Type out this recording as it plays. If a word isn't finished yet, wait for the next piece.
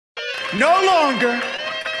No longer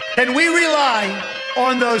can we rely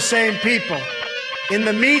on those same people in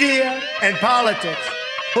the media and politics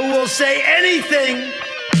who will say anything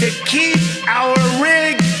to keep our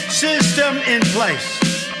rigged system in place.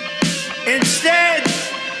 Instead,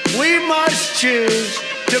 we must choose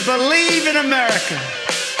to believe in America.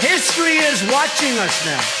 History is watching us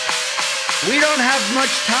now. We don't have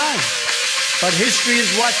much time, but history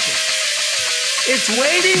is watching. It's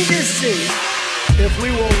waiting to see if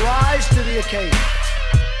we will rise to the occasion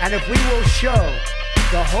and if we will show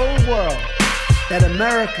the whole world that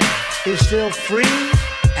America is still free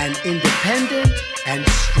and independent and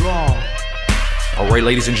strong. All right,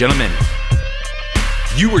 ladies and gentlemen,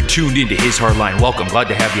 you are tuned into His Hardline. Welcome. Glad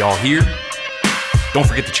to have you all here. Don't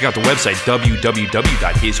forget to check out the website,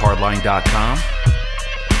 www.hishardline.com.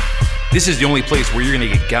 This is the only place where you're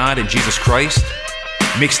going to get God and Jesus Christ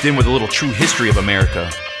mixed in with a little true history of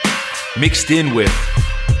America, mixed in with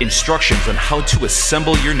instructions on how to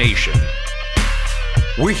assemble your nation.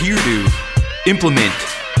 We're here to implement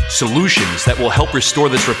solutions that will help restore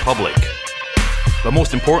this republic. But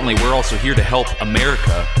most importantly, we're also here to help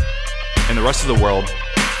America and the rest of the world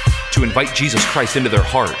to invite Jesus Christ into their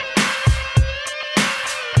heart.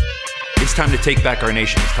 It's time to take back our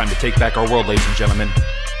nation. It's time to take back our world, ladies and gentlemen.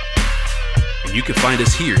 And you can find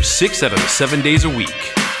us here 6 out of the 7 days a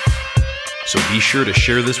week. So be sure to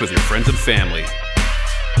share this with your friends and family.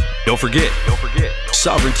 Don't forget,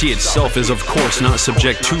 sovereignty itself is of course not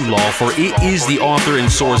subject to law, for it is the author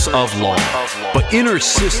and source of law. But in our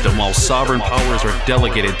system, while sovereign powers are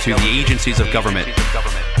delegated to the agencies of government,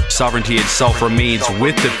 sovereignty itself remains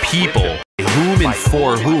with the people, whom and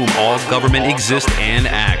for whom all government exists and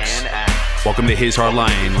acts. Welcome to His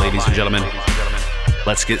Hardline, ladies and gentlemen.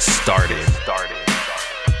 Let's get started.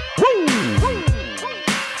 Woo!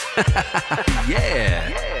 Yeah.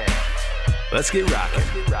 Let's get rocking.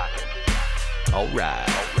 All right.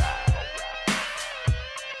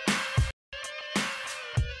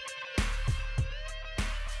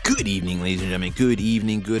 Good evening, ladies and gentlemen. Good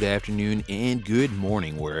evening, good afternoon, and good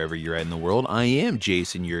morning, wherever you're at in the world. I am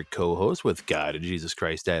Jason, your co-host, with God and Jesus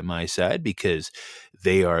Christ at my side, because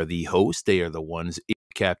they are the host. They are the ones in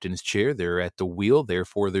the captain's chair. They're at the wheel.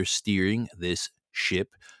 Therefore, they're steering this ship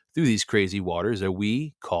through these crazy waters that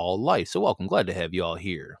we call life. So welcome. Glad to have you all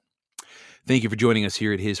here. Thank you for joining us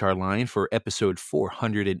here at His Hardline for episode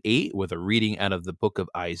 408 with a reading out of the book of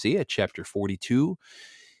Isaiah, chapter 42.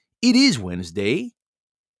 It is Wednesday,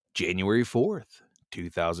 January 4th,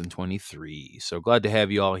 2023. So glad to have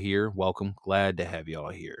you all here. Welcome. Glad to have you all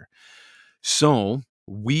here. So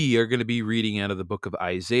we are going to be reading out of the book of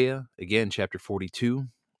Isaiah, again, chapter 42.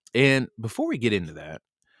 And before we get into that,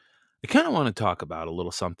 I kind of want to talk about a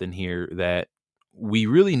little something here that we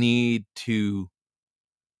really need to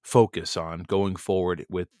focus on going forward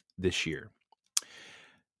with this year.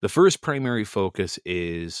 The first primary focus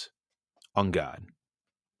is on God.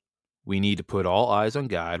 We need to put all eyes on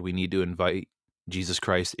God. We need to invite Jesus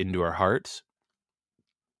Christ into our hearts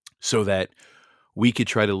so that we could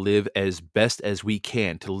try to live as best as we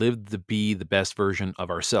can, to live to be the best version of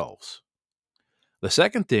ourselves. The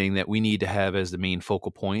second thing that we need to have as the main focal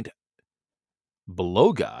point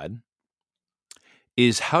below God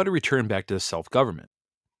is how to return back to self-government.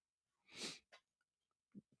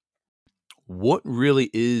 What really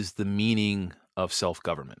is the meaning of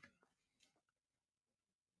self-government?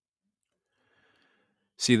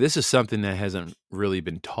 See, this is something that hasn't really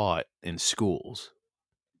been taught in schools.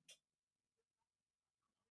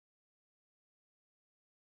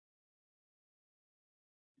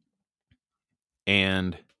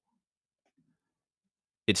 And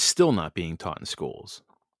it's still not being taught in schools.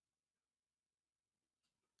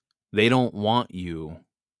 They don't want you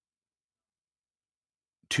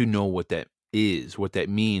to know what that is, what that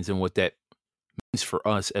means, and what that means for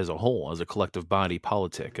us as a whole, as a collective body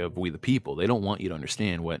politic of we the people. They don't want you to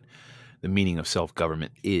understand what the meaning of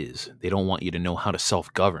self-government is. They don't want you to know how to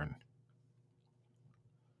self-govern.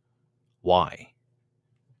 Why?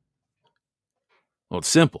 Well, it's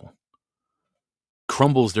simple.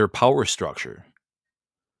 Crumbles their power structure.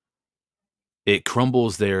 It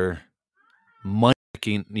crumbles their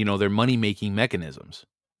money-making mechanisms.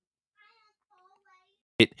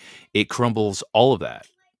 It crumbles all of that.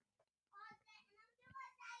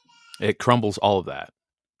 It crumbles all of that.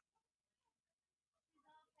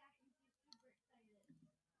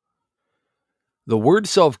 The word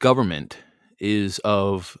self-government is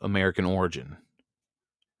of American origin.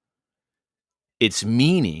 Its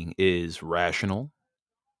meaning is rational,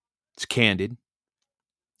 it's candid,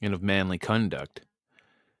 and of manly conduct,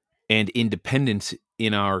 and independence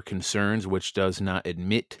in our concerns, which does not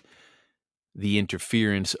admit the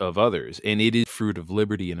interference of others. And it is fruit of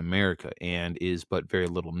liberty in America and is but very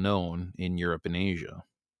little known in Europe and Asia.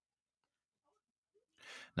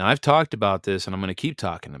 Now, I've talked about this and I'm going to keep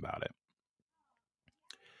talking about it.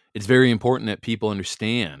 It's very important that people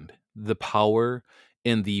understand the power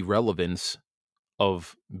and the relevance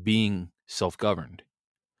of being self-governed.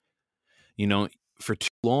 You know, for too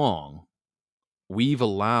long, we've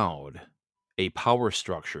allowed a power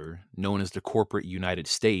structure known as the corporate United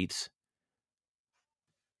States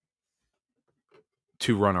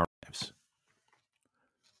to run our lives.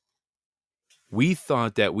 We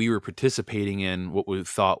thought that we were participating in what we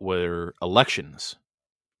thought were elections,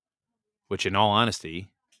 which in all honesty,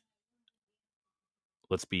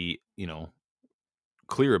 let's be,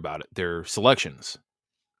 clear about it. They're selections.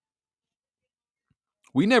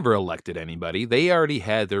 We never elected anybody. They already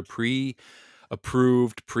had their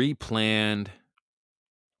pre-approved, pre-planned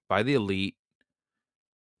by the elite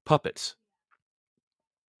puppets.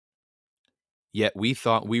 Yet we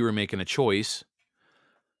thought we were making a choice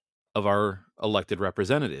of our elected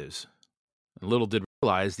representatives. And little did we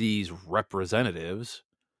realize these representatives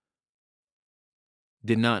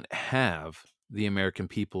did not have the American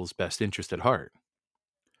people's best interest at heart.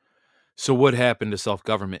 So what happened to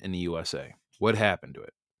self-government in the USA? What happened to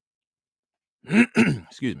it?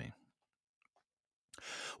 Excuse me.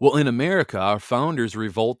 Well, in America, our founders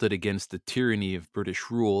revolted against the tyranny of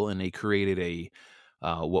British rule, and they created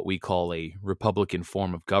what we call a republican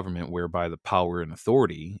form of government, whereby the power and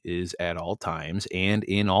authority is at all times and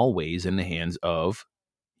in all ways in the hands of,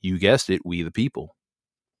 you guessed it, we the people.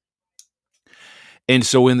 And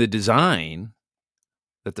so in the design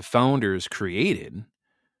that the founders created,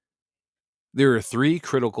 there are three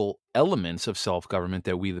critical elements of self-government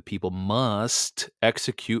that we the people must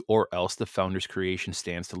execute, or else the founders' creation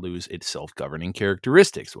stands to lose its self-governing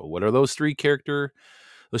characteristics. Well, what are those three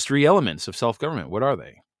elements of self-government? What are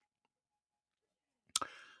they?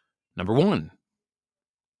 Number one,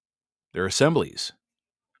 they're assemblies.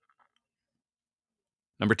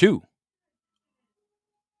 Number two,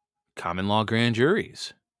 common law grand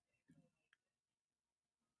juries.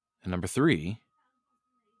 And number three,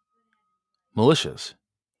 militias.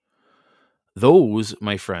 Those,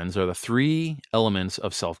 my friends, are the three elements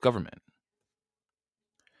of self-government.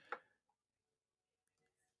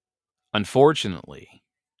 Unfortunately,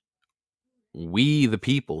 we, the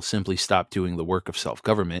people, simply stopped doing the work of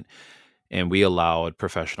self-government, and we allowed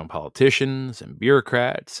professional politicians and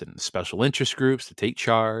bureaucrats and special interest groups to take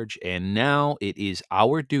charge. And now it is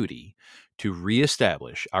our duty to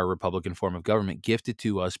reestablish our Republican form of government gifted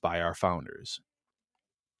to us by our founders.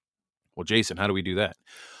 Well, Jason, how do we do that?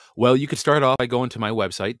 Well, you could start off by going to my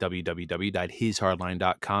website,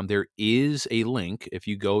 www.hishardline.com. There is a link. If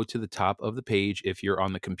you go to the top of the page, if you're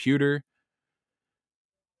on the computer,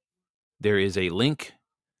 there is a link.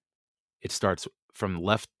 It starts from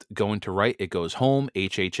left going to right. It goes home,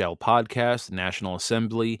 HHL podcast, National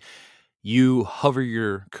Assembly. You hover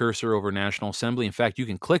your cursor over National Assembly. In fact, you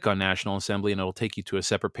can click on National Assembly and it'll take you to a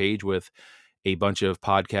separate page with a bunch of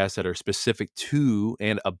podcasts that are specific to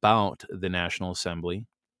and about the National Assembly.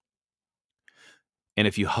 And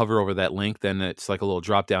if you hover over that link, then it's like a little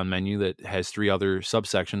drop-down menu that has three other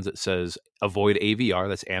subsections. It says Avoid AVR.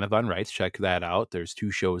 That's Anna Von Reitz. Check that out. There's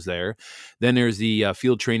two shows there. Then there's the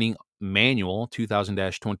Field Training Manual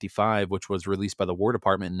 2000-25, which was released by the War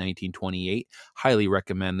Department in 1928. Highly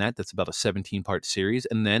recommend that. That's about a 17-part series.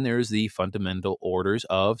 And then there's the Fundamental Orders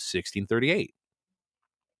of 1638.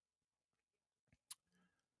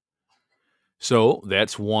 So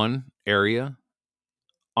that's one area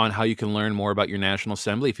on how you can learn more about your National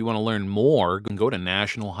Assembly. If you want to learn more, go to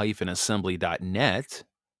national-assembly.net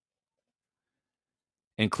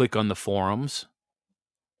and click on the forums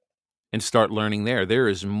and start learning there. There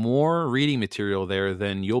is more reading material there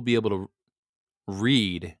than you'll be able to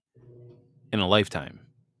read in a lifetime.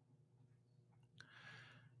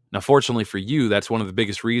 Now, fortunately for you, that's one of the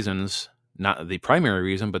biggest reasons, not the primary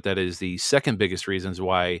reason, but that is the second biggest reasons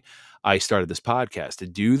why I started this podcast, to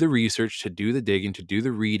do the research, to do the digging, to do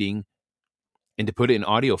the reading, and to put it in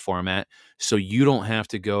audio format so you don't have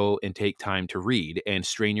to go and take time to read and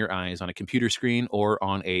strain your eyes on a computer screen or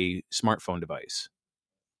on a smartphone device.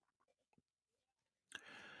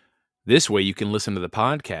 This way you can listen to the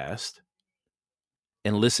podcast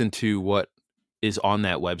and listen to what is on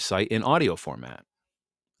that website in audio format,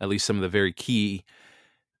 at least some of the very key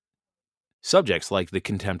subjects like the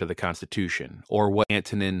contempt of the Constitution, or what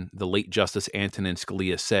the late Justice Antonin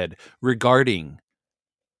Scalia said regarding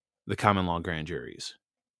the common law grand juries.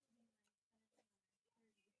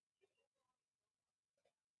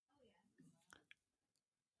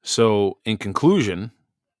 So, in conclusion,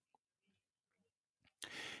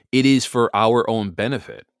 It is for our own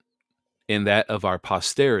benefit and that of our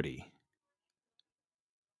posterity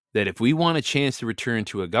that if we want a chance to return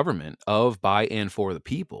to a government of, by, and for the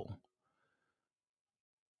people,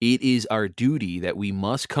 it is our duty that we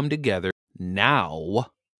must come together now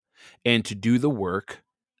and to do the work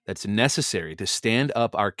that's necessary to stand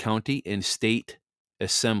up our county and state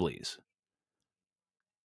assemblies,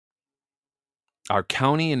 our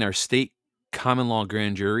county and our state common law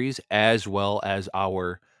grand juries, as well as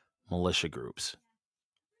our militia groups.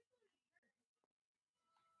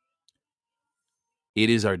 It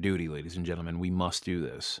is our duty, ladies and gentlemen. We must do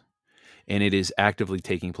this. And it is actively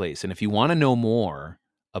taking place. And if you want to know more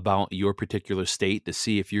about your particular state, to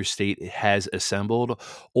see if your state has assembled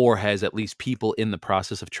or has at least people in the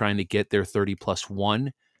process of trying to get their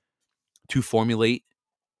 30+1 to formulate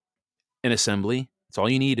an assembly, it's all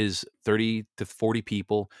you need is 30 to 40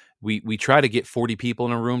 people. We try to get 40 people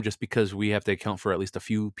in a room just because we have to account for at least a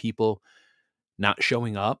few people not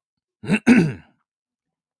showing up.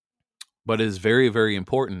 But it is very, very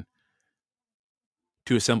important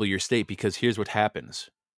to assemble your state, because here's what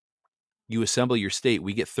happens. You assemble your state,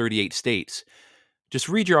 we get 38 states. Just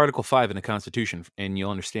read your Article 5 in the Constitution and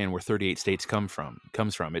you'll understand where 38 states comes from.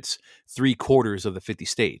 It's 3/4 of the 50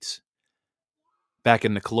 states. Back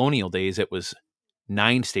in the colonial days, it was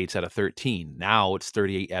 9 states out of 13. Now it's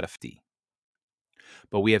 38 out of 50.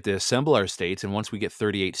 But we have to assemble our states, and once we get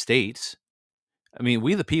 38 states, I mean,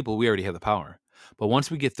 we the people, we already have the power. But once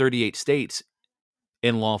we get 38 states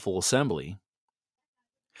in lawful assembly,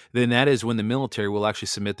 then that is when the military will actually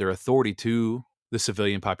submit their authority to the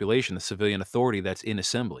civilian population, the civilian authority that's in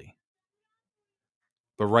assembly.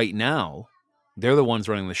 But right now, they're the ones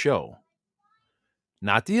running the show.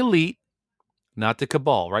 Not the elite, not the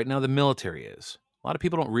cabal. Right now, the military is. A lot of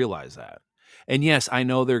people don't realize that. And yes, I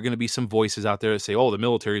know there are going to be some voices out there that say, oh, the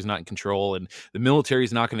military is not in control and the military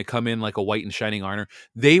is not going to come in like a white and shining armor.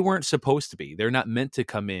 They weren't supposed to be. They're not meant to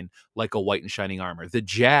come in like a white and shining armor. The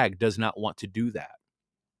JAG does not want to do that.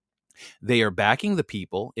 They are backing the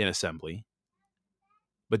people in assembly,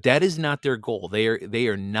 but that is not their goal. They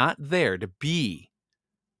are not there to be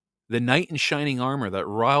the knight in shining armor that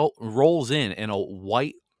rolls in a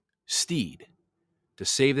white steed to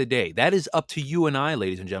save the day. That is up to you and I,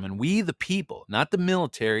 ladies and gentlemen. We, the people, not the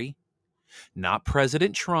military, not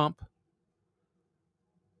President Trump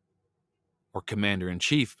or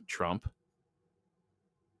Commander-in-Chief Trump.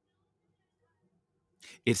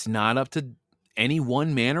 It's not up to any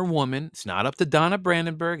one man or woman. It's not up to Donna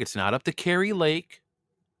Brandenburg. It's not up to Carrie Lake.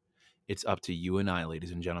 It's up to you and I,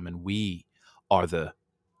 ladies and gentlemen. We are the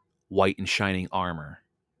white and shining armor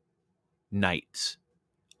knights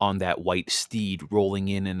on that white steed rolling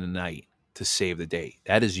in the night to save the day.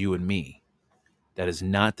 That is you and me. That is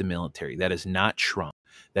not the military. That is not Trump.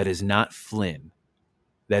 That is not Flynn.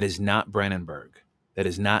 That is not Brandenburg. That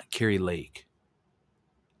is not Carrie Lake.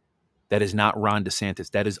 That is not Ron DeSantis.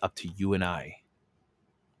 That is up to you and I.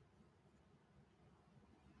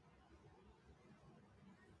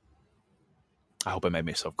 I hope I made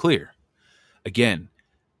myself clear. Again,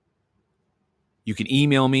 you can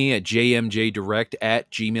email me at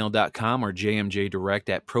jmjdirect@gmail.com or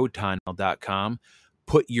jmjdirect@protonmail.com.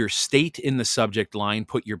 Put your state in the subject line.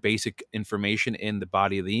 Put your basic information in the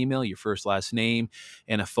body of the email, your first, last name,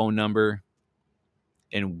 and a phone number.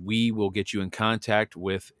 And we will get you in contact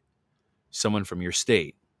with someone from your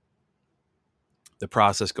state. The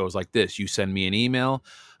process goes like this. You send me an email.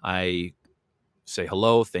 I say,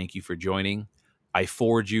 hello, thank you for joining. I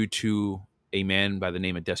forward you to a man by the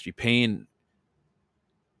name of Destry Payne,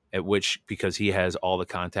 at which, because he has all the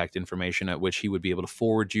contact information, at which he would be able to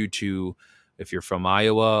forward you to, if you're from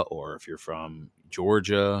Iowa or if you're from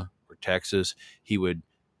Georgia or Texas, he would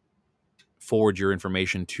forward your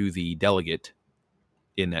information to the delegate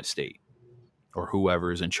in that state or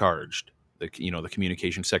whoever is in charge, the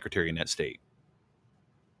communication secretary in that state.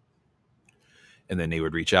 And then they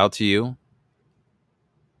would reach out to you,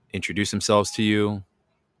 introduce themselves to you,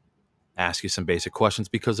 ask you some basic questions,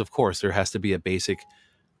 because of course there has to be a basic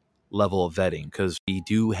level of vetting, because we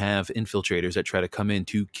do have infiltrators that try to come in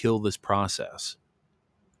to kill this process.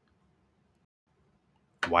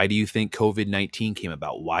 Why do you think COVID-19 came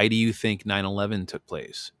about? Why do you think 9/11 took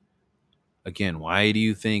place? Again, why do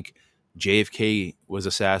you think JFK was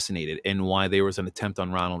assassinated and why there was an attempt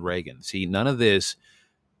on Ronald Reagan? See, none of this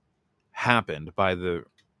happened by the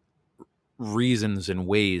reasons and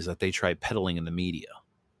ways that they try peddling in the media.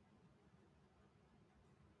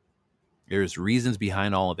 There's reasons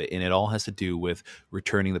behind all of it, and it all has to do with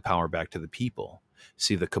returning the power back to the people.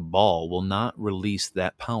 See, the cabal will not release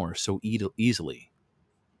that power so easily.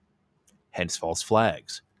 Hence false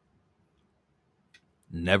flags.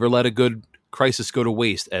 Never let a good crisis go to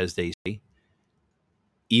waste, as they say,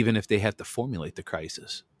 even if they have to formulate the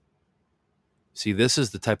crisis. See, this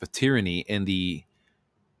is the type of tyranny and the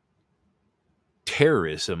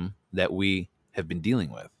terrorism that we have been dealing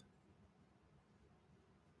with.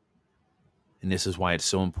 And this is why it's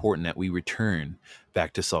so important that we return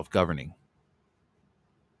back to self-governing.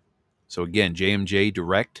 So again,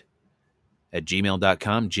 jmjdirect at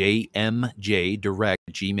gmail.com, jmjdirect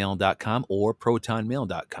at gmail.com, or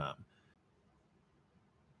protonmail.com.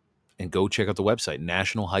 And go check out the website,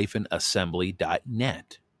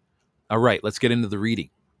 national-assembly.net. All right, let's get into the reading.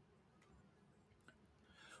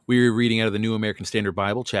 We are reading out of the New American Standard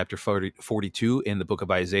Bible, chapter 42 in the book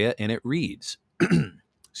of Isaiah, and it reads,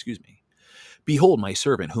 excuse me. Behold, my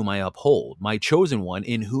servant, whom I uphold, my chosen one,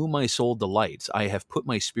 in whom my soul delights. I have put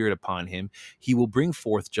my spirit upon him. He will bring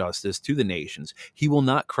forth justice to the nations. He will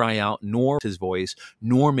not cry out, nor his voice,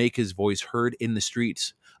 nor make his voice heard in the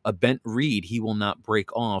streets. A bent reed he will not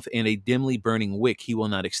break off, and a dimly burning wick he will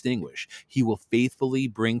not extinguish. He will faithfully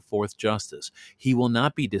bring forth justice. He will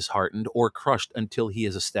not be disheartened or crushed until he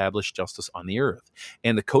has established justice on the earth.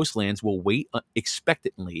 And the coastlands will wait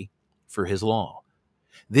expectantly for his law.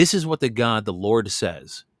 This is what the Lord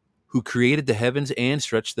says, who created the heavens and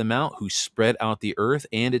stretched them out, who spread out the earth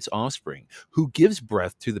and its offspring, who gives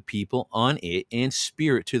breath to the people on it and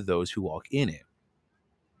spirit to those who walk in it.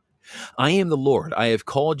 I am the Lord. I have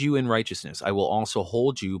called you in righteousness. I will also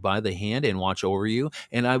hold you by the hand and watch over you,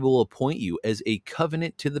 and I will appoint you as a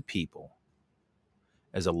covenant to the people,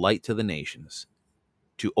 as a light to the nations,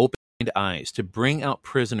 to open eyes, to bring out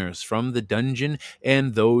prisoners from the dungeon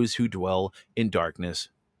and those who dwell in darkness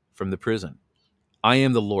from the prison. I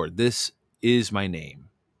am the Lord. This is my name.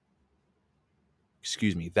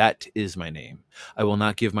 That is my name. I will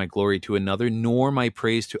not give my glory to another, nor my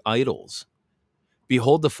praise to idols.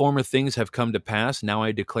 Behold, the former things have come to pass. Now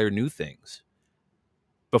I declare new things.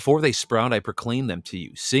 Before they sprout, I proclaim them to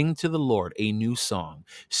you. Sing to the Lord a new song.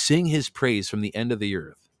 Sing his praise from the end of the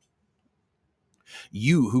earth.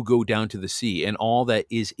 You who go down to the sea and all that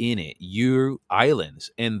is in it, your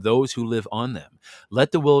islands and those who live on them.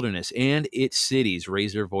 Let the wilderness and its cities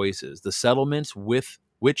raise their voices, the settlements with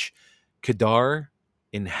which Kedar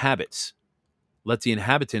inhabits. Let the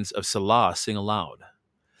inhabitants of Salah sing aloud.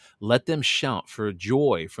 Let them shout for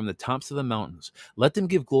joy from the tops of the mountains. Let them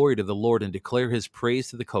give glory to the Lord and declare his praise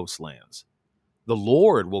to the coastlands. The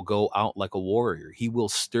Lord will go out like a warrior. He will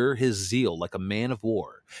stir his zeal like a man of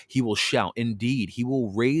war. He will shout. Indeed, he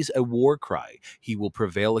will raise a war cry. He will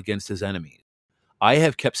prevail against his enemies. I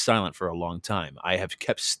have kept silent for a long time. I have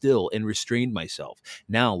kept still and restrained myself.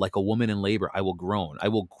 Now, like a woman in labor, I will groan. I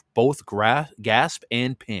will both gasp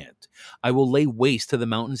and pant. I will lay waste to the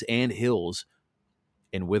mountains and hills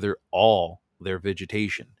and wither all their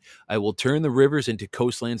vegetation. I will turn the rivers into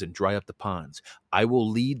coastlands and dry up the ponds. I will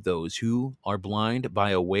lead those who are blind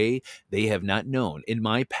by a way they have not known. In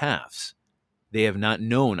my paths they have not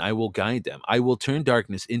known, I will guide them. I will turn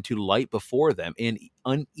darkness into light before them, and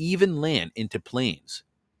uneven land into plains.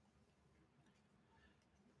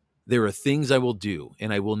 There are things I will do,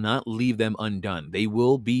 and I will not leave them undone. They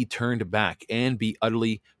will be turned back and be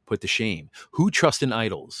utterly put to shame. Who trust in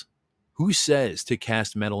idols? Who says to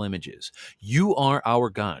cast metal images? You are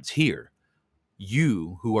our gods. Hear,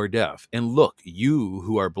 you who are deaf, and look, you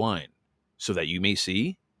who are blind, so that you may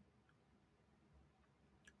see?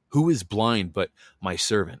 Who is blind but my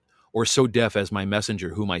servant, or so deaf as my messenger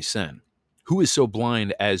whom I send? Who is so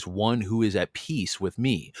blind as one who is at peace with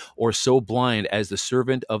me, or so blind as the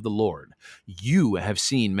servant of the Lord? You have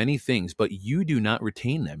seen many things, but you do not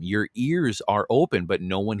retain them. Your ears are open, but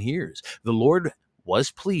no one hears. The Lord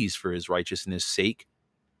was pleased for his righteousness' sake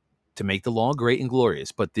to make the law great and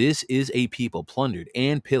glorious, but this is a people plundered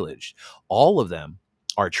and pillaged. All of them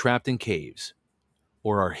are trapped in caves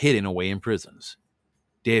or are hidden away in prisons.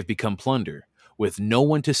 They have become plunder with no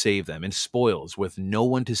one to save them, and spoils with no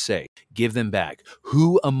one to say, give them back.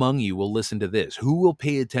 Who among you will listen to this? Who will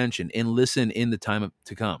pay attention and listen in the time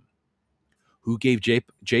to come? Who gave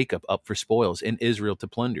Jacob up for spoils and Israel to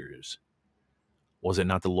plunderers? Was it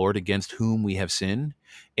not the Lord against whom we have sinned,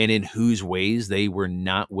 and in whose ways they were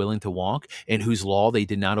not willing to walk, and whose law they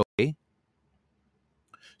did not obey?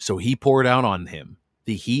 So he poured out on him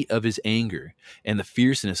the heat of his anger and the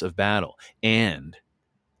fierceness of battle, and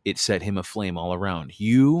it set him aflame all around.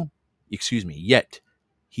 Yet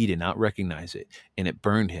he did not recognize it, and it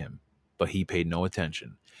burned him, but he paid no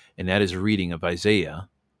attention. And that is a reading of Isaiah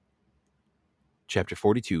chapter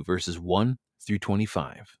 42, verses 1 through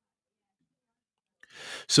 25.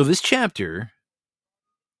 So this chapter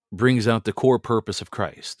brings out the core purpose of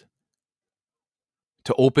Christ.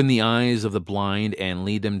 to open the eyes of the blind and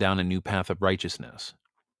lead them down a new path of righteousness.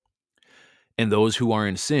 And those who are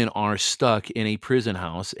in sin are stuck in a prison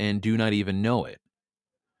house and do not even know it.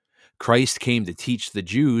 Christ came to teach the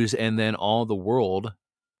Jews and then all the world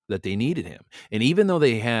that they needed him. And even though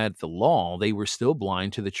they had the law, they were still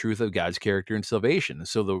blind to the truth of God's character and salvation.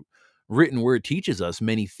 So the written word teaches us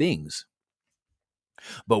many things,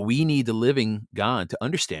 but we need the living God to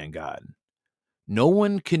understand God. No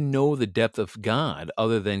one can know the depth of God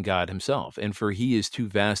other than God himself, and for he is too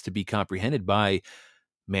vast to be comprehended by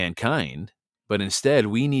mankind, but instead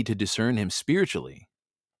we need to discern him spiritually.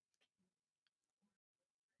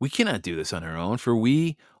 We cannot do this on our own, for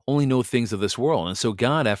we only know things of this world. And so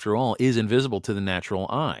God, after all, is invisible to the natural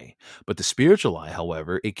eye. But the spiritual eye,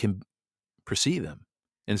 however, it can perceive him.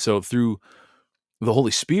 And so through the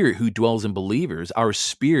Holy Spirit who dwells in believers, our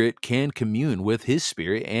spirit can commune with his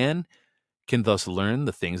spirit and can thus learn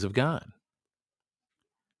the things of God.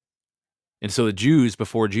 And so the Jews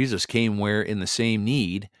before Jesus came were in the same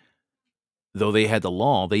need. Though they had the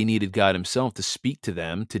law, they needed God himself to speak to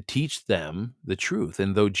them, to teach them the truth.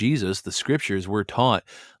 And though Jesus, the scriptures were taught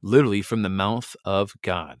literally from the mouth of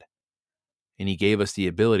God. And he gave us the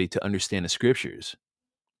ability to understand the scriptures.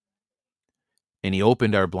 And he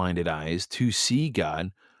opened our blinded eyes to see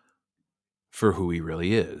God for who he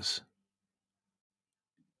really is.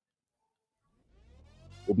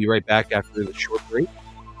 We'll be right back after the short break.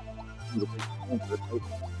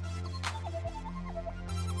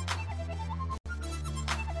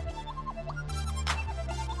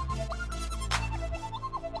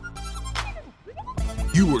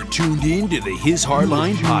 You are tuned in to the His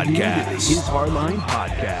Hardline Podcast. His Hardline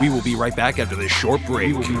Podcast. We will be right back after this short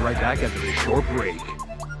break.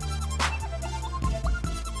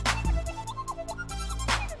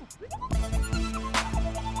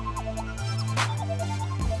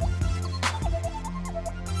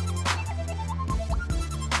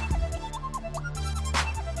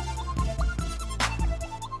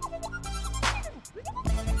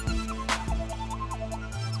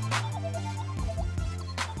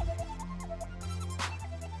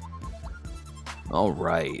 All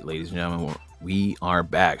right, ladies and gentlemen, we are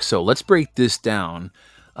back. So let's break this down.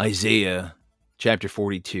 Isaiah chapter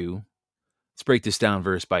 42. Let's break this down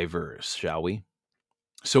verse by verse, shall we?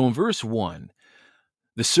 So in verse 1,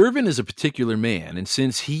 the servant is a particular man, and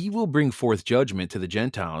since he will bring forth judgment to the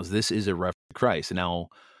Gentiles, this is a reference to Christ. Now,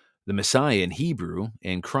 the Messiah in Hebrew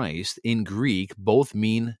and Christ in Greek both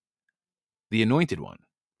mean the anointed one.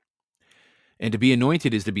 And to be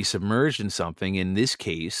anointed is to be submerged in something. In this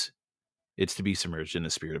case, it's to be submerged in the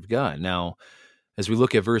Spirit of God. Now, as we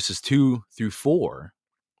look at verses 2 through 4,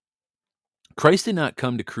 Christ did not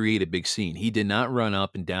come to create a big scene. He did not run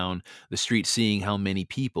up and down the street seeing how many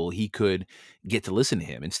people he could get to listen to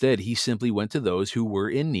him. Instead, he simply went to those who were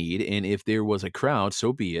in need, and if there was a crowd,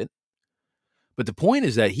 so be it. But the point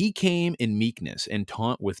is that he came in meekness and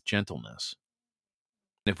taught with gentleness.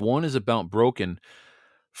 If one is about broken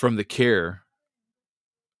from the care,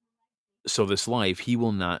 so this life, he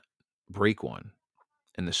will not break one.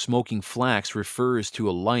 And the smoking flax refers to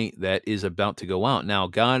a light that is about to go out. Now,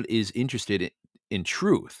 God is interested in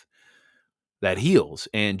truth that heals,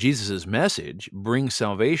 and Jesus' message brings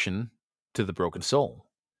salvation to the broken soul.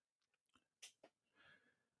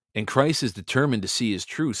 And Christ is determined to see his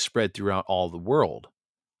truth spread throughout all the world.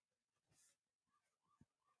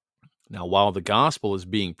 Now, while the gospel is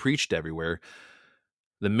being preached everywhere,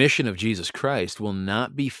 the mission of Jesus Christ will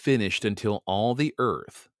not be finished until all the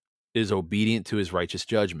earth is obedient to his righteous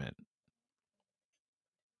judgment.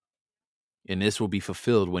 And this will be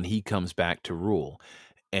fulfilled when he comes back to rule.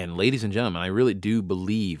 And ladies and gentlemen, I really do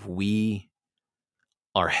believe we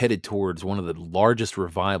are headed towards one of the largest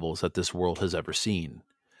revivals that this world has ever seen.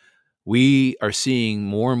 We are seeing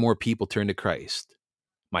more and more people turn to Christ.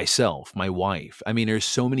 Myself, my wife. I mean, there's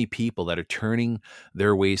so many people that are turning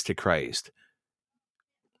their ways to Christ.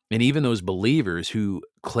 And even those believers who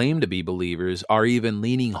claim to be believers are even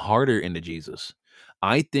leaning harder into Jesus.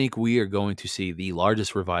 I think we are going to see the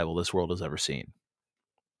largest revival this world has ever seen.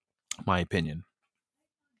 My opinion.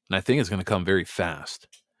 And I think it's going to come very fast.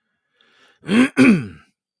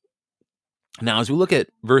 Now, as we look at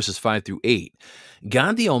verses 5 through 8,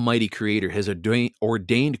 God the Almighty Creator has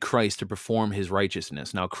ordained Christ to perform his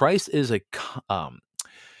righteousness. Now, Christ is a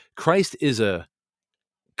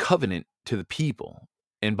covenant to the people,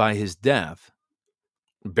 and by his death,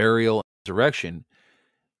 burial, and resurrection,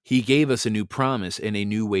 he gave us a new promise and a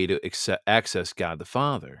new way to access God the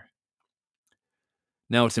Father.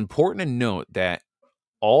 Now, it's important to note that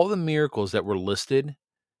all the miracles that were listed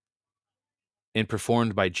and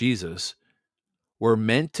performed by Jesus were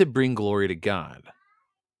meant to bring glory to God.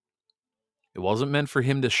 It wasn't meant for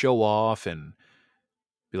him to show off and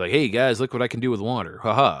be like, hey, guys, look what I can do with water.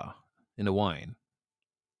 Haha, into wine.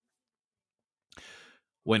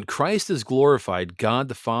 When Christ is glorified, God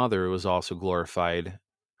the Father was also glorified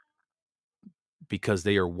because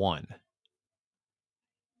they are one.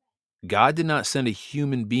 God did not send a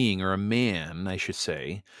human being, or a man, I should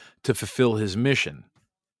say, to fulfill his mission.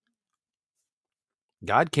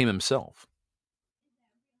 God came himself.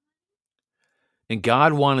 And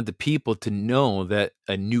God wanted the people to know that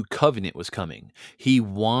a new covenant was coming. He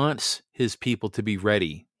wants his people to be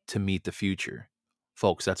ready to meet the future.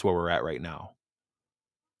 Folks, that's where we're at right now.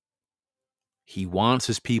 He wants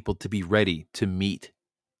his people to be ready to meet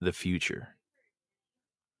the future.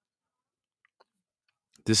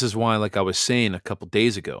 This is why, like I was saying a couple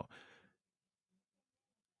days ago,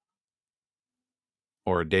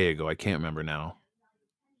 or a day ago, I can't remember now.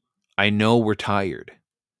 I know we're tired,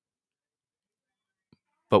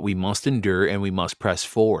 but we must endure and we must press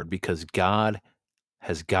forward because God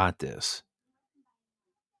has got this.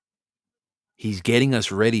 He's getting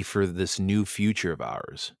us ready for this new future of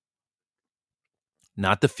ours.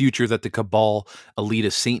 Not the future that the cabal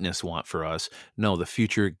elitist Satanists want for us. No, the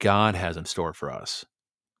future God has in store for us.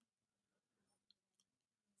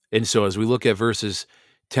 And so as we look at verses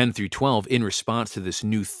 10 through 12, in response to this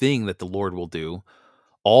new thing that the Lord will do,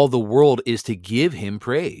 all the world is to give him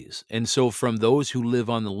praise. And so from those who live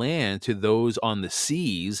on the land to those on the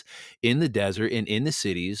seas, in the desert, and in the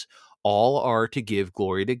cities, all are to give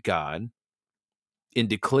glory to God and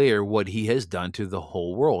declare what he has done to the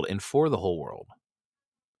whole world and for the whole world.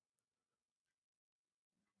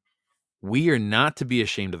 We are not to be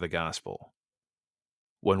ashamed of the gospel.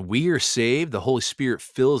 When we are saved, the Holy Spirit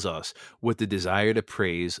fills us with the desire to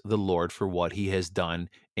praise the Lord for what he has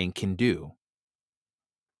done and can do.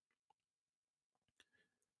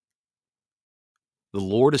 The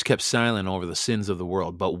Lord has kept silent over the sins of the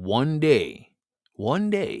world, but one day,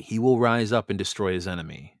 he will rise up and destroy his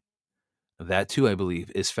enemy. That too, I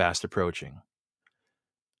believe, is fast approaching.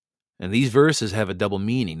 And these verses have a double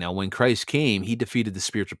meaning. Now, when Christ came, he defeated the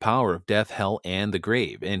spiritual power of death, hell, and the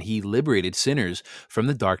grave, and he liberated sinners from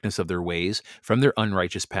the darkness of their ways, from their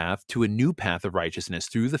unrighteous path, to a new path of righteousness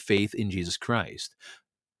through the faith in Jesus Christ.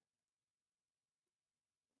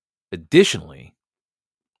 Additionally,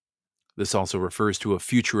 this also refers to a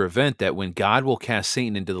future event that when God will cast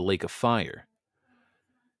Satan into the lake of fire.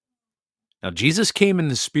 Now, Jesus came in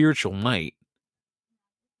the spiritual might.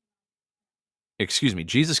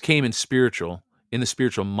 Jesus came in the spiritual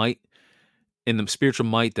might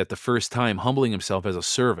that the first time, humbling himself as a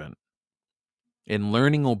servant and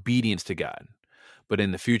learning obedience to God, but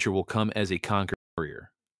in the future will come as a conqueror warrior.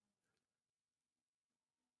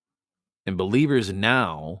 And believers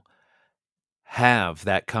now have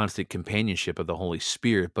that constant companionship of the Holy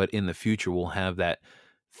Spirit, but in the future will have that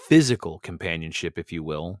physical companionship, if you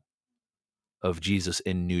will, of Jesus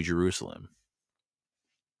in New Jerusalem.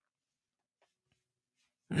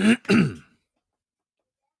 And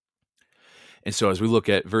so as we look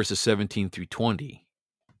at verses 17 through 20,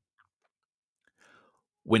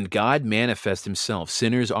 when God manifests himself,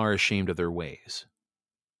 sinners are ashamed of their ways.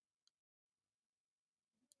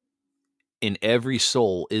 In every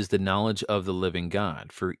soul is the knowledge of the living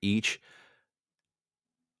God, for each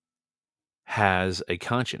has a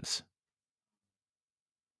conscience.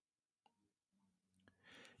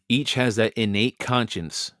 Each has that innate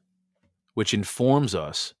conscience which informs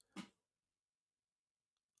us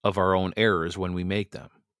of our own errors when we make them.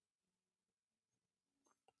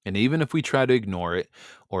 And even if we try to ignore it,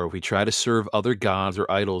 or if we try to serve other gods or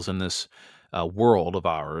idols in this world of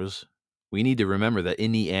ours, we need to remember that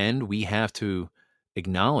in the end, we have to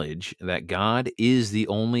acknowledge that God is the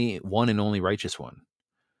only one and only righteous one.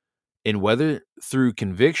 And whether through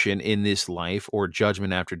conviction in this life or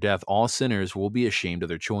judgment after death, all sinners will be ashamed of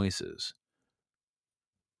their choices.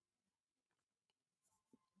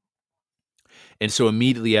 And so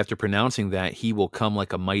immediately after pronouncing that he will come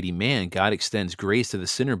like a mighty man, God extends grace to the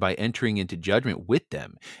sinner by entering into judgment with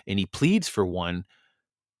them. And he pleads for one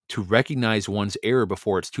to recognize one's error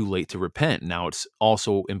before it's too late to repent. Now, it's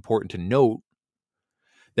also important to note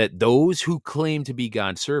that those who claim to be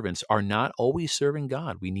God's servants are not always serving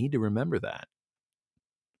God. We need to remember that.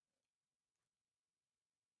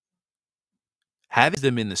 Having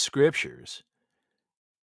them in the scriptures,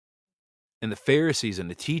 and the Pharisees and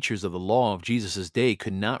the teachers of the law of Jesus' day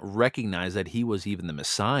could not recognize that he was even the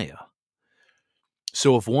Messiah.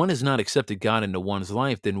 So if one has not accepted God into one's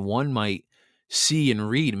life, then one might see and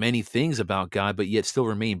read many things about God, but yet still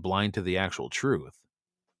remain blind to the actual truth.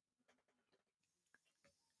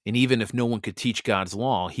 And even if no one could teach God's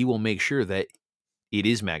law, he will make sure that it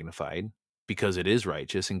is magnified because it is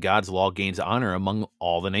righteous, and God's law gains honor among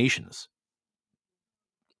all the nations.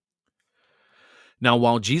 Now,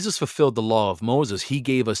 while Jesus fulfilled the law of Moses, he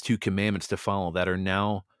gave us 2 commandments to follow that are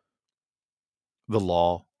now the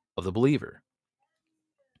law of the believer.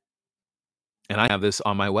 And I have this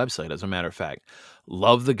on my website, as a matter of fact.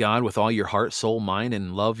 Love the God with all your heart, soul, mind,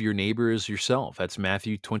 and love your neighbor as yourself. That's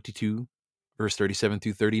Matthew 22, verse 37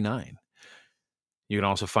 through 39. You can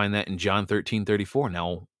also find that in John 13:34.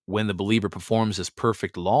 Now, when the believer performs this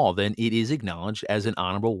perfect law, then it is acknowledged as an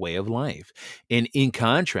honorable way of life. And in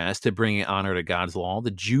contrast to bringing honor to God's law,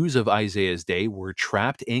 the Jews of Isaiah's day were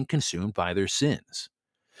trapped and consumed by their sins.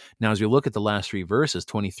 Now, as we look at the last 3 verses,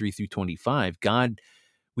 23 through 25,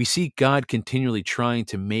 we see God continually trying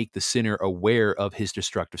to make the sinner aware of his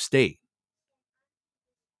destructive state.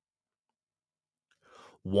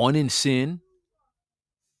 One in sin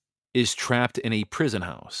is trapped in a prison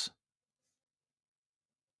house.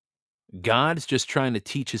 God's just trying to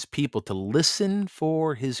teach his people to listen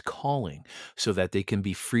for his calling so that they can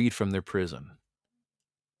be freed from their prison.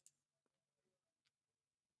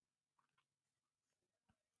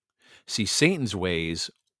 See, Satan's ways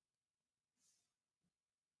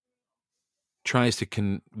tries to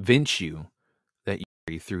convince you that you're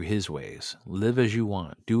free through his ways. Live as you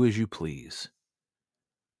want, do as you please.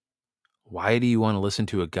 Why do you want to listen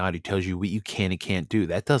to a God who tells you what you can and can't do?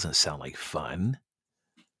 That doesn't sound like fun.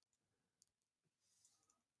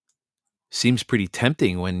 Seems pretty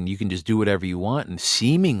tempting when you can just do whatever you want and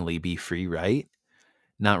seemingly be free, right?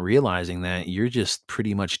 Not realizing that you're just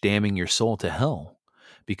pretty much damning your soul to hell.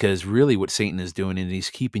 Because really what Satan is doing is he's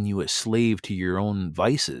keeping you a slave to your own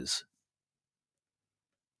vices.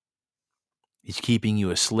 He's keeping you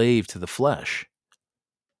a slave to the flesh.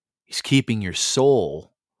 He's keeping your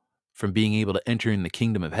soul from being able to enter in the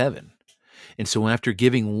kingdom of heaven. And so after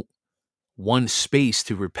giving one space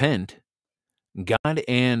to repent, God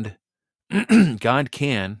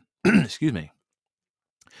can, excuse me,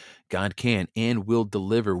 God can and will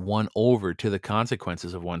deliver one over to the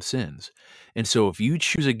consequences of one's sins. And so if you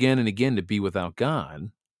choose again and again to be without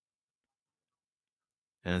God,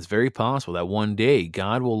 and it's very possible that one day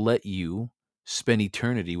God will let you spend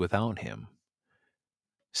eternity without him,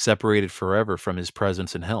 separated forever from his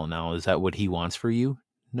presence in hell. Now, is that what he wants for you?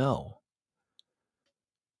 No.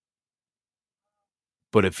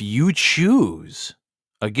 But if you choose,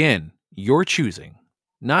 again, you're choosing,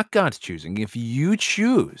 not God's choosing. If you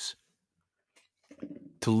choose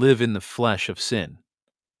to live in the flesh of sin,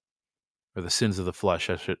 or the sins of the flesh,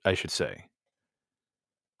 I should say,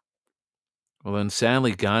 well, then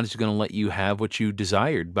sadly, God's going to let you have what you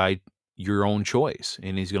desired by your own choice,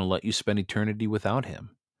 and he's going to let you spend eternity without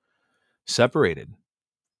him, separated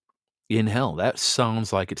in hell. That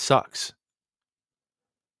sounds like it sucks.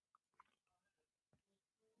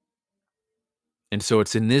 And so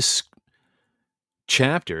it's in this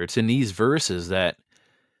chapter, it's in these verses that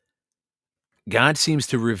God seems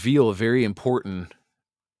to reveal a very important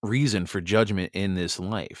reason for judgment in this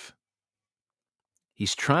life.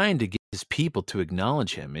 He's trying to get his people to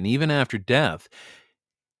acknowledge him. And even after death,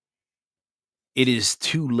 it is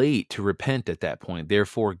too late to repent at that point.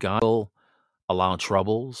 Therefore, God will allow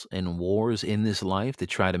troubles and wars in this life to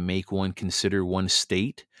try to make one consider one's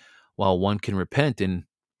state while one can repent. And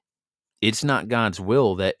it's not God's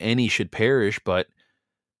will that any should perish, but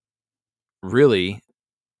really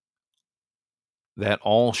that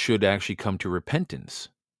all should actually come to repentance.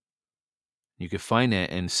 You can find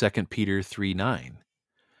that in 2 Peter 3:9.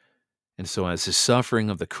 And so as the suffering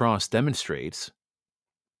of the cross demonstrates,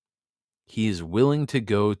 he is willing to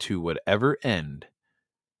go to whatever end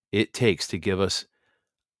it takes to give us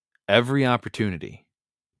every opportunity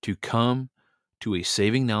to come to a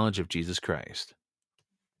saving knowledge of Jesus Christ.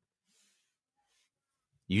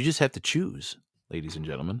 You just have to choose, ladies and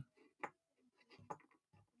gentlemen.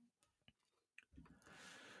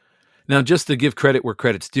 Now, just to give credit where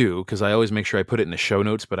credit's due, because I always make sure I put it in the show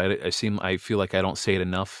notes, but I feel like I don't say it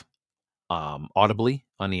enough audibly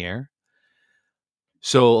on the air.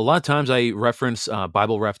 So a lot of times I reference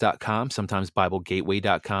BibleRef.com, sometimes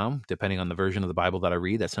BibleGateway.com, depending on the version of the Bible that I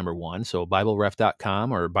read. That's number one. So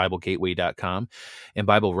BibleRef.com or BibleGateway.com. And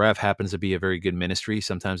BibleRef happens to be a very good ministry.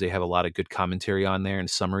 Sometimes they have a lot of good commentary on there and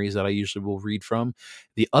summaries that I usually will read from.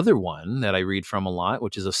 The other one that I read from a lot,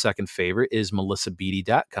 which is a second favorite, is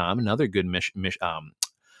MelissaBeatty.com, another good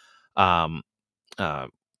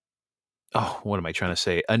what am I trying to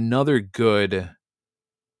say? Another good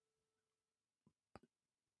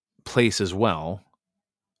place as well.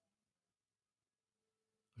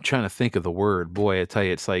 I'm trying to think of the word. Boy, I tell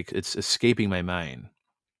you, it's escaping my mind.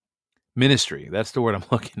 Ministry. That's the word I'm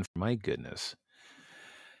looking for. My goodness.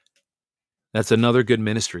 That's another good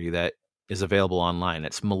ministry that is available online.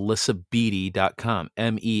 It's melissabeatty.com,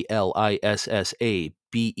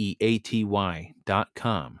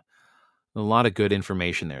 MELISSABEATY.com. A lot of good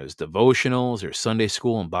information there. There's devotionals, there's Sunday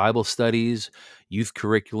school and Bible studies, youth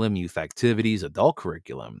curriculum, youth activities, adult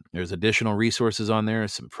curriculum. There's additional resources on there,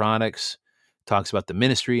 some products, talks about the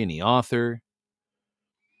ministry and the author.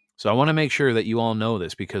 So I want to make sure that you all know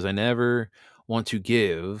this, because I never want to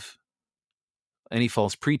give any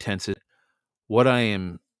false pretenses. What I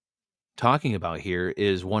am talking about here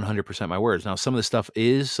is 100% my words. Now, some of the stuff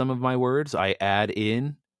is some of my words I add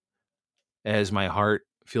in as my heart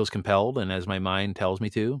feels compelled and as my mind tells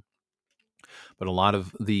me to. But a lot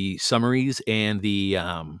of the summaries and the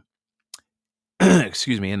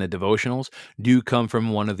excuse me, and the devotionals do come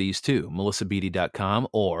from one of these two, melissabeatty.com,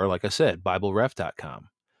 or like I said, BibleRef.com.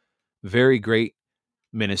 Very great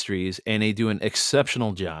ministries, and they do an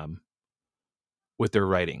exceptional job with their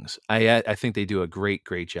writings. I think they do a great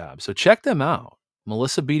job. So check them out.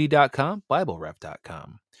 melissabeatty.com,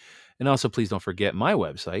 BibleRef.com. And also, please don't forget my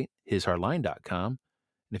website, hishardline.com.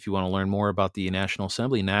 And if you want to learn more about the National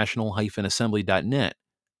Assembly, national-assembly.net.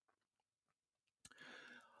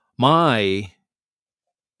 My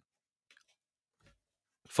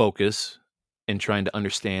focus in trying to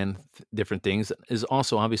understand different things is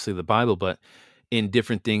also obviously the Bible, but in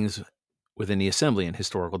different things within the assembly and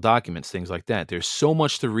historical documents, things like that. There's so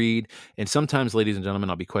much to read. And sometimes, ladies and gentlemen,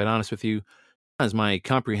 I'll be quite honest with you, as my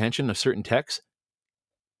comprehension of certain texts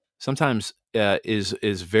sometimes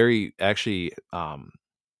is very actually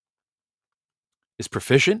is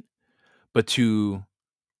proficient, but to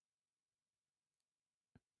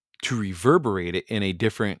reverberate it in a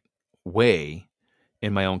different way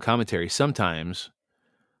in my own commentary, sometimes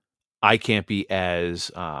I can't be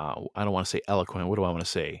as I don't want to say eloquent. What do I want to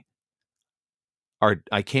say?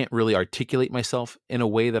 I can't really articulate myself in a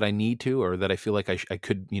way that I need to, or that I feel like I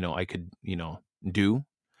could do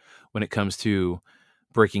when it comes to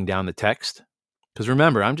breaking down the text. Because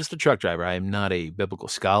remember, I'm just a truck driver. I am not a biblical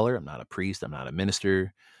scholar. I'm not a priest. I'm not a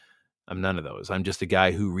minister. I'm none of those. I'm just a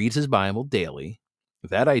guy who reads his Bible daily.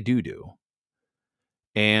 That I do.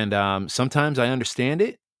 And sometimes I understand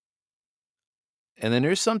it. And then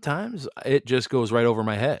there's sometimes it just goes right over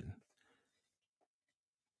my head,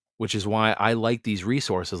 which is why I like these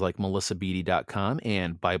resources like melissabeatty.com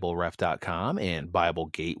and BibleRef.com and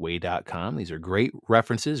BibleGateway.com. These are great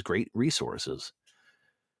references, great resources.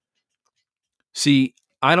 See,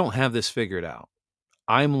 I don't have this figured out.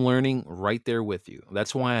 I'm learning right there with you.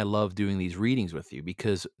 That's why I love doing these readings with you,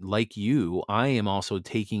 because like you, I am also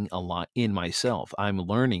taking a lot in myself. I'm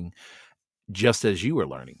learning just as you are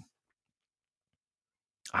learning.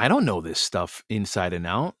 I don't know this stuff inside and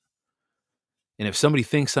out. And if somebody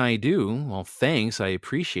thinks I do, well, thanks. I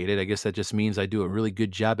appreciate it. I guess that just means I do a really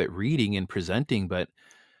good job at reading and presenting. But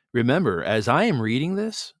remember, as I am reading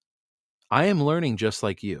this, I am learning just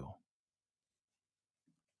like you.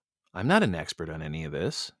 I'm not an expert on any of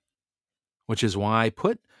this, which is why I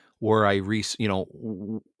put where I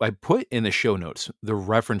put in the show notes the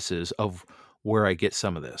references of where I get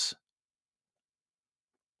some of this.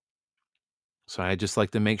 So I just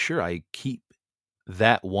like to make sure I keep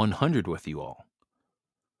that 100 with you all.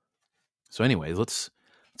 So anyways, let's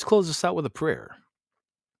close this out with a prayer.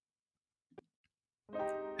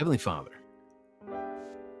 Heavenly Father,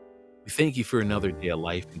 we thank you for another day of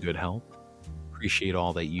life and good health. Appreciate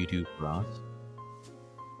all that you do for us.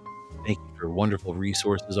 Thank you for wonderful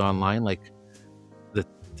resources online like the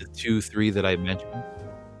 2-3 that I mentioned.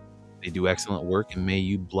 They do excellent work, and may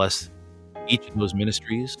you bless each of those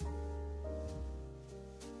ministries.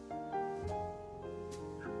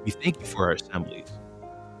 We thank you for our assemblies,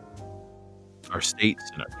 our states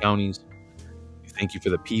and our counties. We thank you for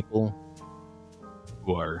the people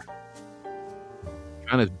who are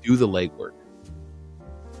trying to do the legwork,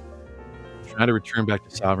 trying to return back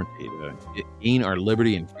to sovereignty, to gain our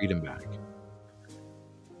liberty and freedom back.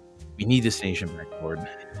 We need this nation back, Lord.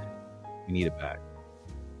 We need it back.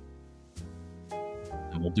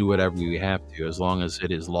 And we'll do whatever we have to, as long as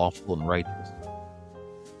it is lawful and righteous.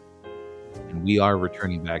 And we are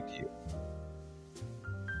returning back to you.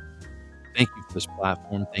 Thank you for this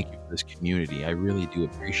platform. Thank you for this community. I really do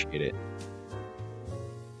appreciate it.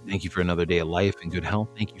 Thank you for another day of life and good health.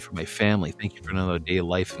 Thank you for my family. Thank you for another day of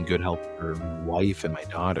life and good health for my wife and my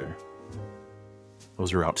daughter.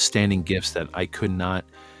 Those are outstanding gifts that I could not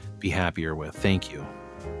be happier with. Thank you.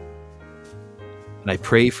 And I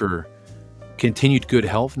pray for continued good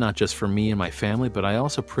health, not just for me and my family, but I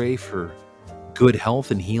also pray for good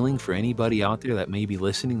health and healing for anybody out there that may be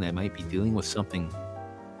listening, that might be dealing with something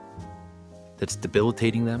that's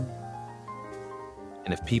debilitating them.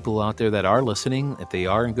 And if people out there that are listening, if they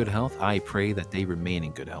are in good health, I pray that they remain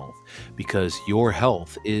in good health, because your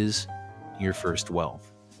health is your first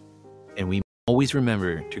wealth. And we always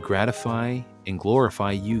remember to gratify and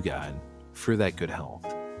glorify you, God, for that good health.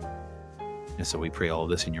 And so we pray all of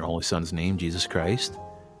this in your Holy Son's name, Jesus Christ.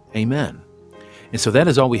 Amen. And so that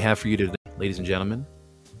is all we have for you today, ladies and gentlemen.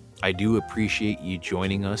 I do appreciate you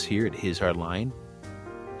joining us here at His Hardline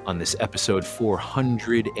on this episode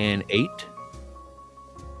 408.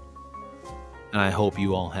 And I hope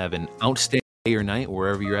you all have an outstanding day or night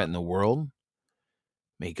wherever you're at in the world.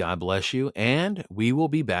 May God bless you, and we will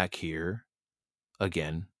be back here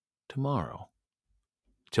again tomorrow.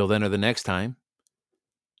 Till then or the next time,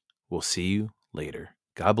 we'll see you later.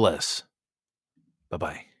 God bless.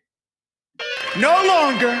 Bye-bye. No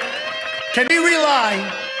longer can we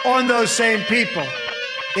rely on those same people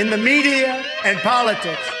in the media and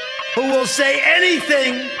politics who will say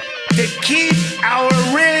anything to keep our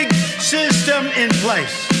rigged system in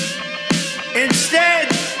place. Instead,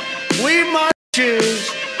 we must choose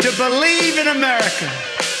to believe in America.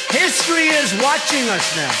 History is watching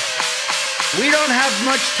us now. We don't have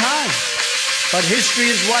much time, but history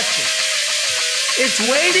is watching. It's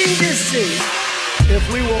waiting to see if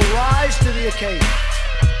we will rise to the occasion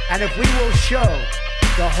and if we will show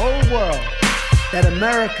the whole world that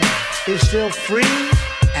America is still free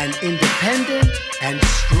and independent and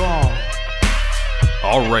strong.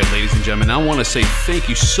 All right, ladies and gentlemen, I want to say thank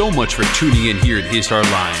you so much for tuning in here at His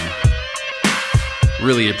Hardline.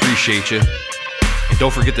 Really appreciate you. And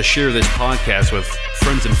don't forget to share this podcast with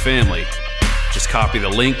friends and family. Just copy the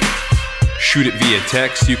link, shoot it via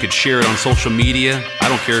text. You could share it on social media. I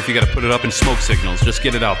don't care if you got to put it up in smoke signals. Just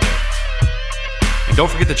get it out there. And don't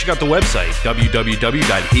forget to check out the website,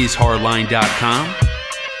 www.hishardline.com.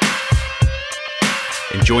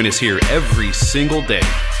 And join us here every single day.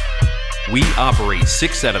 We operate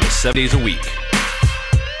 6 out of the 7 days a week.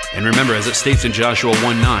 And remember, as it states in Joshua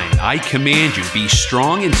 1:9, I command you, be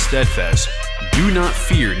strong and steadfast. Do not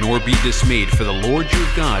fear nor be dismayed, for the Lord your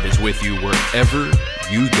God is with you wherever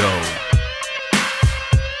you go.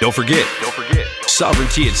 Don't forget,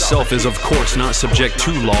 sovereignty itself is of course not subject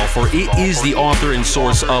to law, for it is the author and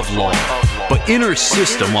source of law. But in our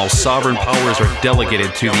system, while sovereign powers are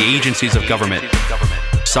delegated to the agencies of government,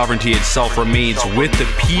 sovereignty itself remains with the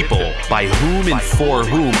people, by whom and for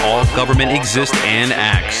whom all government exists and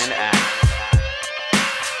acts.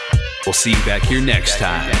 We'll see you back here next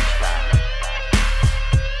time.